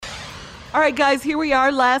All right, guys, here we are.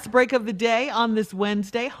 Last break of the day on this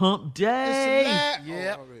Wednesday, hump day.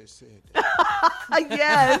 Yeah. I already said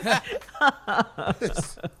that.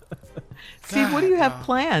 Yes. Steve, what do you have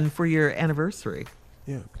planned for your anniversary?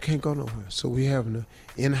 Yeah, can't go nowhere. So we having an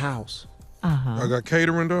in-house. I got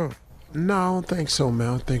catering done. No, I don't think so, man.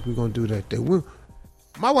 I don't think we're going to do that there.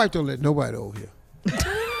 My wife don't let nobody over here.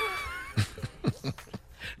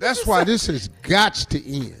 That's why this has got to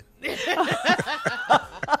end.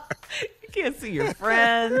 You can't see your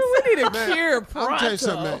friends. We need a cure pronto. I'm telling you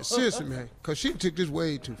something, man. Seriously, man. Because she took this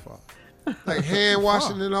way too far. Like hand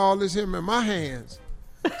washing and all this here, man. My hands.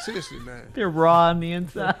 Seriously, man. They're raw on the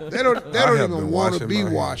inside. They don't have even been want to washing be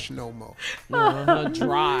my washed no more.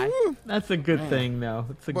 Dry. That's a good thing, though.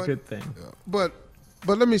 It's a good thing. But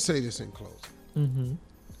let me say this in closing.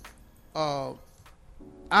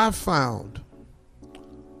 I found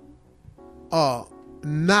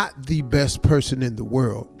not the best person in the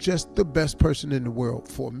world, just the best person in the world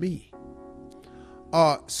for me.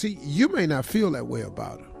 See, you may not feel that way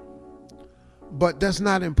about her, but that's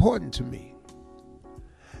not important to me.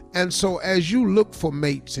 And so as you look for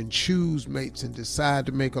mates and choose mates and decide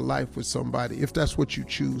to make a life with somebody, if that's what you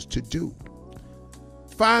choose to do,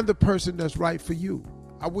 find the person that's right for you.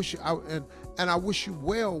 I wish you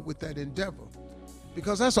well with that endeavor,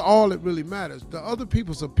 because that's all that really matters. The other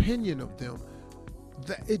people's opinion of them,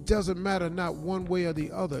 it doesn't matter, not one way or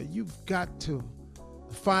the other. You've got to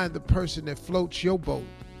find the person that floats your boat,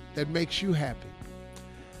 that makes you happy.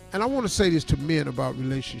 And I want to say this to men about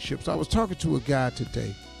relationships. I was talking to a guy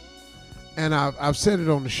today, and I've said it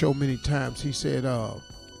on the show many times. He said,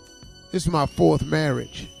 this is my fourth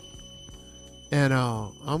marriage, and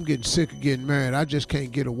I'm getting sick of getting married. I just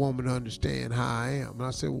can't get a woman to understand how I am. And I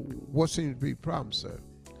said, well, what seems to be the problem, sir?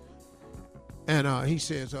 And he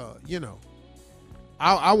says,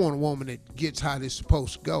 I want a woman that gets how this is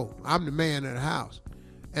supposed to go. I'm the man of the house,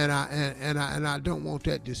 and I don't want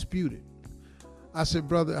that disputed. I said,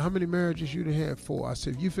 brother, how many marriages you done had? 4? I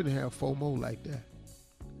said, you finna have 4 more like that.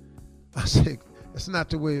 I said, that's not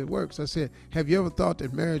the way it works. I said, have you ever thought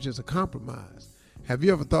that marriage is a compromise? Have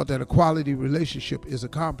you ever thought that a quality relationship is a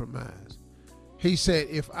compromise? He said,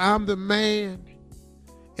 if I'm the man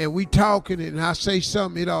and we talking and I say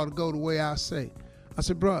something, it ought to go the way I say. I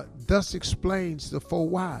said, bro, thus explains the 4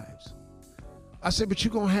 wives. I said, but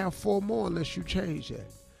you're going to have 4 more unless you change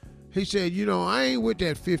that. He said, I ain't with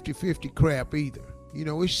that 50-50 crap either.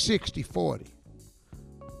 It's 60-40.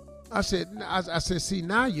 I said, see,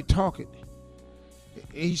 now you're talking.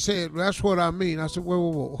 He said, that's what I mean. I said,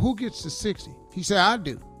 whoa. Who gets the 60? He said, I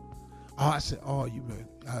do. Oh, I said, you man.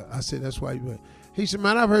 I said, that's why you man. He said,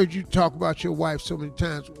 man, I've heard you talk about your wife so many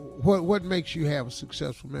times. What makes you have a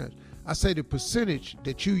successful marriage? I say the percentage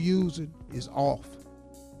that you using is off.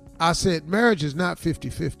 I said, marriage is not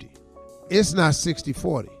 50-50. It's not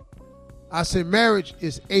 60-40. I said, marriage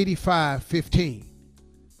is 85-15.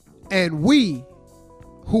 And we,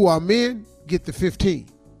 who are men, get the 15.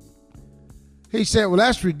 He said, well,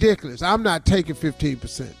 that's ridiculous. I'm not taking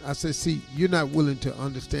 15%. I said, see, you're not willing to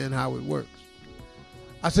understand how it works.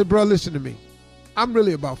 I said, bro, listen to me. I'm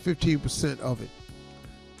really about 15% of it.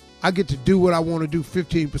 I get to do what I want to do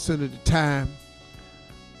 15% of the time.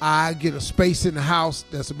 I get a space in the house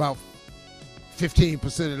that's about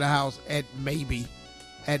 15% of the house at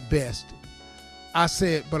best. I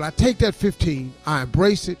said, but I take that 15, I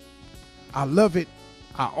embrace it, I love it,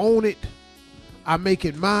 I own it, I make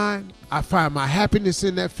it mine, I find my happiness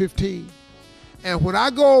in that 15. And when I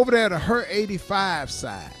go over there to her 85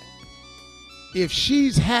 side, if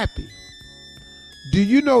she's happy, do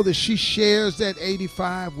you know that she shares that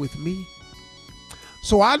 85 with me?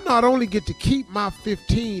 So I not only get to keep my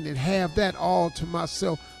 15 and have that all to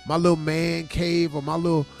myself, my little man cave or my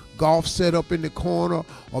little golf set up in the corner,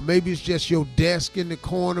 or maybe it's just your desk in the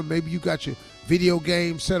corner, maybe you got your video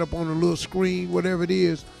game set up on a little screen, whatever it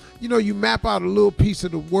is. You map out a little piece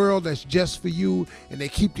of the world that's just for you, and they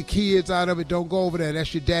keep the kids out of it. Don't go over there.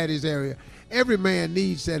 That's your daddy's area. Every man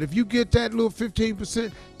needs that. If you get that little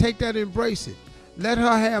 15%, take that and embrace it. Let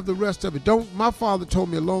her have the rest of it. My father told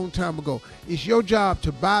me a long time ago, it's your job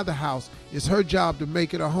to buy the house. It's her job to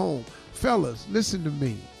make it a home. Fellas, listen to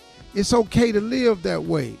me. It's okay to live that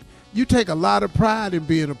way. You take a lot of pride in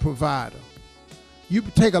being a provider. You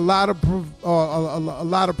take a lot of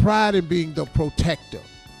pride in being the protector.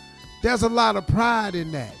 There's a lot of pride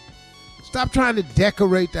in that. Stop trying to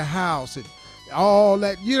decorate the house and all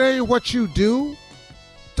that. You ain't what you do.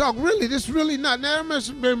 Dog, really, this really not. Now,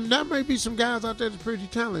 there may be some guys out there that's pretty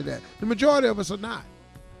talented at. The majority of us are not.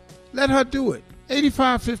 Let her do it.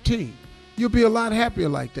 85-15. You'll be a lot happier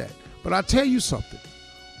like that. But I tell you something.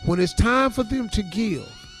 When it's time for them to give,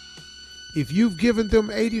 if you've given them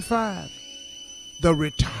 85, the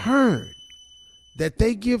return that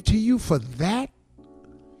they give to you for that,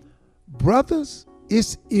 brothers,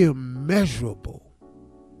 it's immeasurable.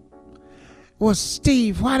 Well,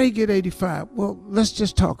 Steve, why they get 85? Well, let's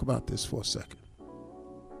just talk about this for a second.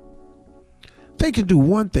 They can do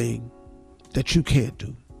one thing that you can't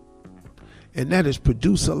do, and that is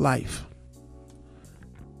produce a life.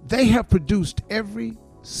 They have produced every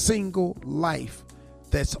single life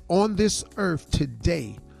that's on this earth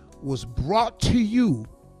today was brought to you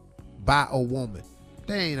by a woman.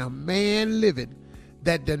 There ain't a man living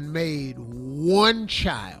that done made one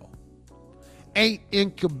child, ain't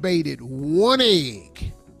incubated one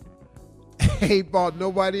egg, ain't brought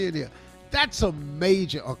nobody in here. That's a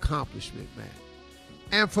major accomplishment, man.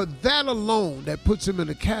 And for that alone, that puts him in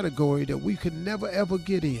a category that we could never, ever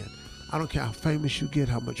get in. I don't care how famous you get,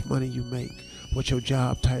 how much money you make, what your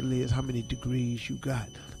job title is, how many degrees you got.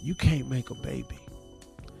 You can't make a baby.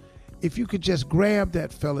 If you could just grab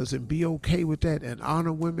that, fellas, and be okay with that and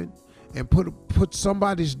honor women and put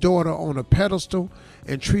somebody's daughter on a pedestal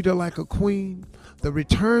and treat her like a queen, the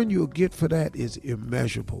return you'll get for that is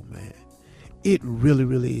immeasurable, man. It really,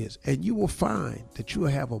 really is. And you will find that you will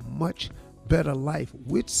have a much better life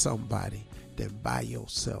with somebody than by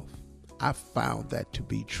yourself. I found that to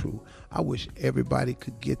be true. I wish everybody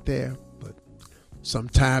could get there, but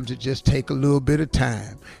sometimes it just take a little bit of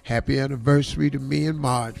time. Happy anniversary to me and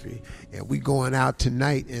Marjorie. And we going out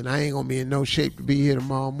tonight, and I ain't gonna be in no shape to be here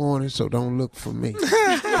tomorrow morning, so don't look for me.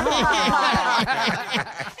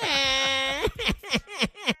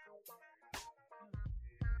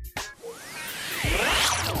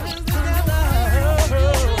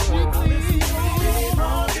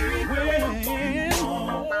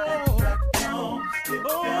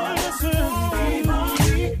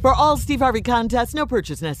 For all Steve Harvey contests, no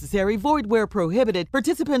purchase necessary, void where prohibited.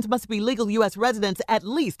 Participants must be legal U.S. residents at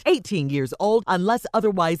least 18 years old unless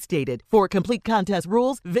otherwise stated. For complete contest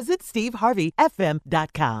rules, visit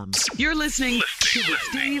steveharveyfm.com. You're listening to the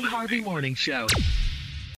Steve Harvey Morning Show.